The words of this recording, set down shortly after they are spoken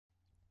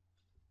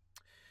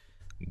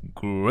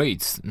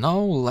Great, now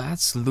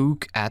let's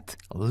look at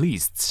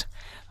lists.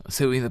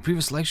 So in the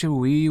previous lecture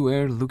we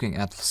were looking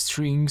at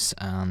strings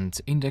and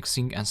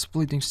indexing and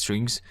splitting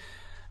strings,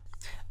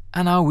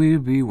 and now we'll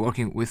be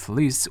working with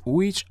lists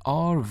which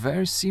are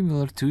very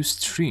similar to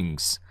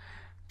strings.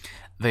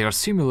 They are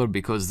similar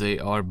because they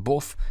are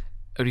both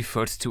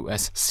referred to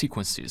as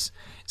sequences,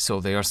 so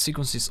they are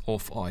sequences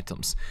of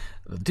items.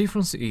 The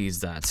difference is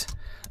that,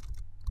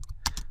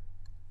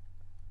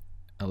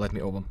 let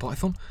me open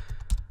Python.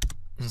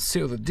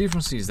 So the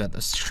difference is that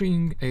a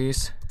string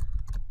is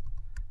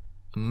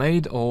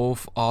made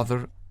of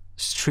other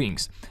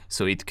strings,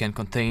 so it can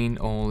contain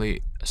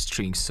only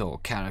strings, so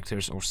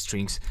characters or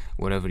strings,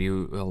 whatever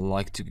you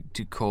like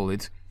to call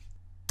it.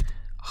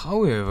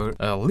 However,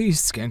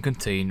 lists can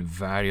contain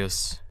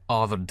various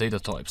other data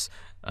types,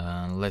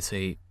 let's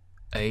say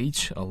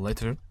age, a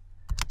letter,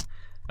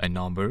 a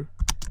number,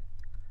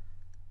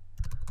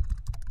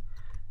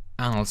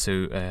 and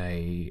also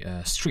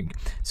a string.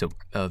 So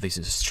this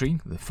is a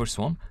string, the first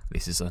one.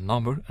 This is a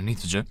number, an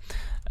integer.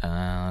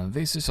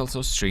 This is also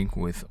a string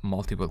with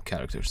multiple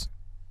characters.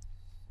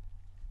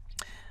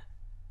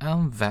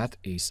 And that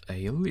is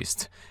a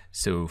list.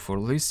 So for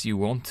lists you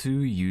want to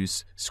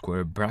use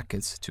square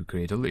brackets to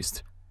create a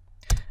list.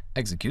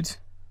 Execute.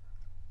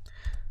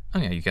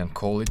 And yeah, you can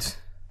call it.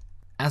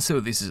 And so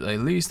this is a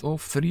list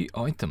of 3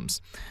 items.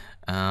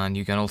 And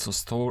you can also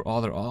store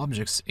other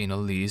objects in a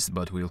list,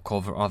 but we'll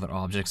cover other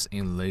objects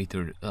in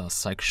later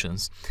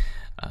sections.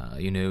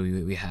 You know,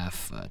 we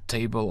have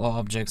table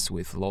objects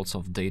with lots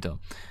of data.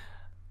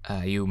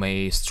 You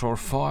may store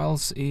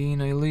files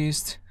in a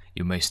list.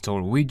 You may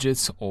store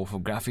widgets of a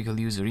graphical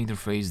user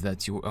interface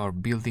that you are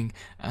building,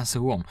 and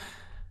so on.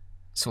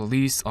 So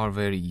lists are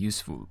very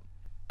useful.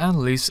 And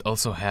lists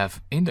also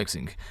have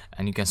indexing,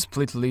 and you can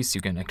split lists,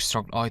 you can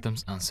extract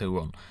items, and so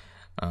on.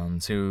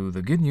 So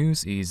the good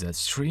news is that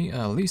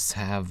lists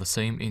have the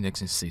same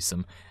indexing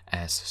system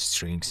as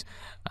strings.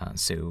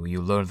 So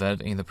you learned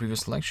that in the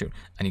previous lecture,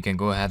 and you can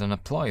go ahead and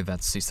apply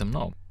that system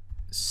now.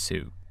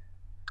 So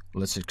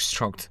let's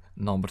extract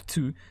number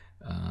 2.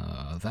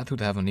 That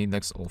would have an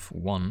index of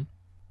 1.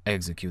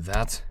 Execute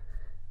that,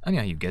 and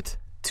yeah, you get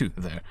 2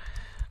 there.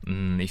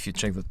 If you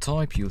check the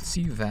type, you'll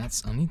see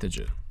that's an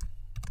integer.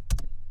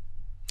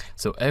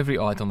 So every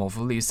item of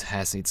a list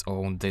has its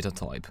own data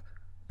type.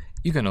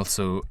 You can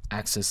also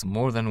access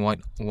more than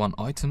one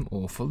item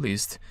of a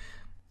list.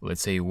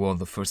 Let's say you want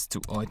the first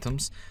 2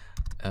 items.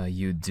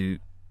 You do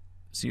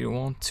 0,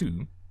 1,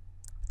 2.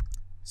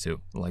 So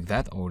like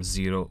that, or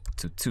 0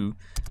 to 2,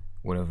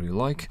 whatever you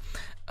like.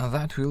 And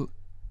that will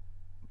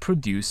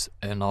produce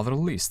another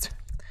list.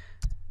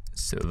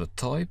 So the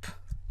type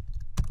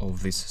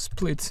of this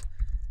split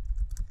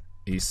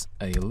is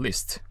a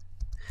list.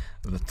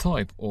 The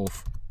type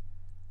of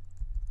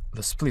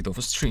the split of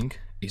a string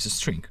is a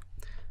string.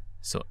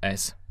 So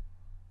S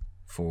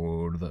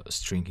for the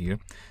string here,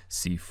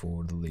 C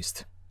for the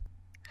list.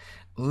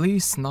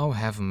 Lists now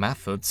have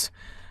methods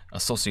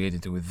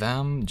associated with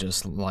them,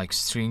 just like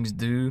strings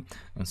do,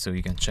 and so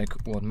you can check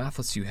what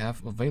methods you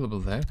have available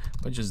there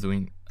by just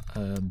doing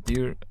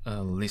dir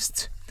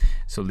list.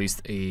 So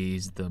list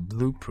is the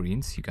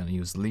blueprint. You can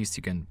use list,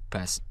 you can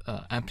pass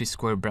empty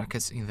square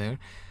brackets in there.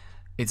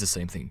 It's the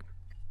same thing.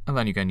 And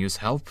then you can use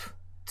help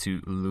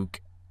to look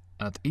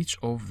at each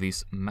of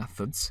these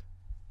methods.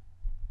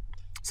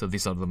 So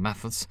these are the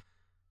methods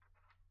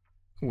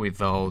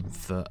without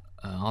the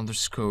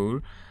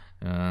underscore,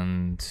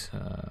 and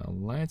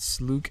let's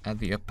look at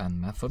the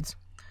append method.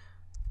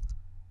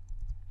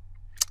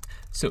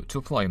 So to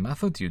apply a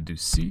method, you do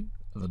C,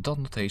 the dot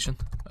notation,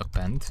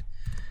 append,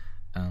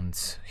 and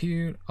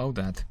here I'll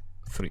add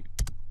 3.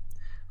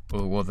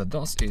 Well, what that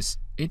does is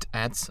it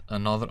adds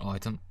another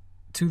item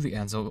to the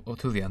end of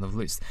the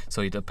list.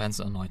 So it appends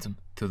an item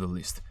to the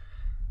list.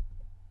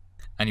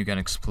 And you can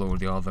explore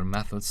the other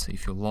methods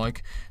if you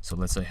like. So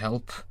let's say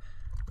help,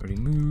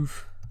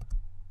 remove,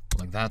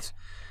 like that,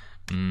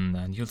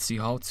 and you'll see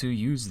how to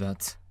use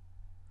that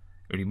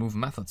remove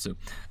method. So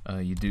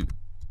you do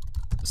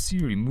C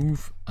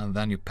remove, and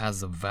then you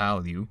pass the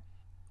value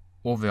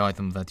of the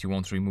item that you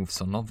want to remove.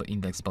 So not the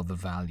index, but the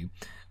value.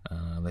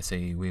 Let's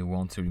say we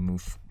want to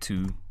remove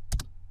 2,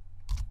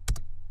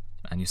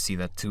 and you see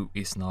that 2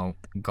 is now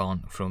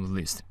gone from the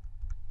list.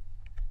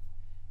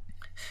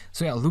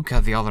 So yeah, look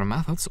at the other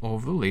methods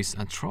of the list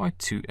and try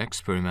to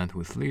experiment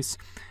with lists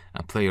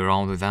and play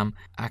around with them,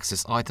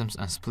 access items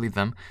and split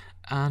them,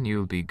 and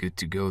you'll be good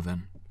to go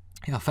then.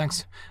 Yeah,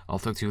 thanks. I'll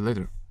talk to you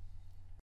later.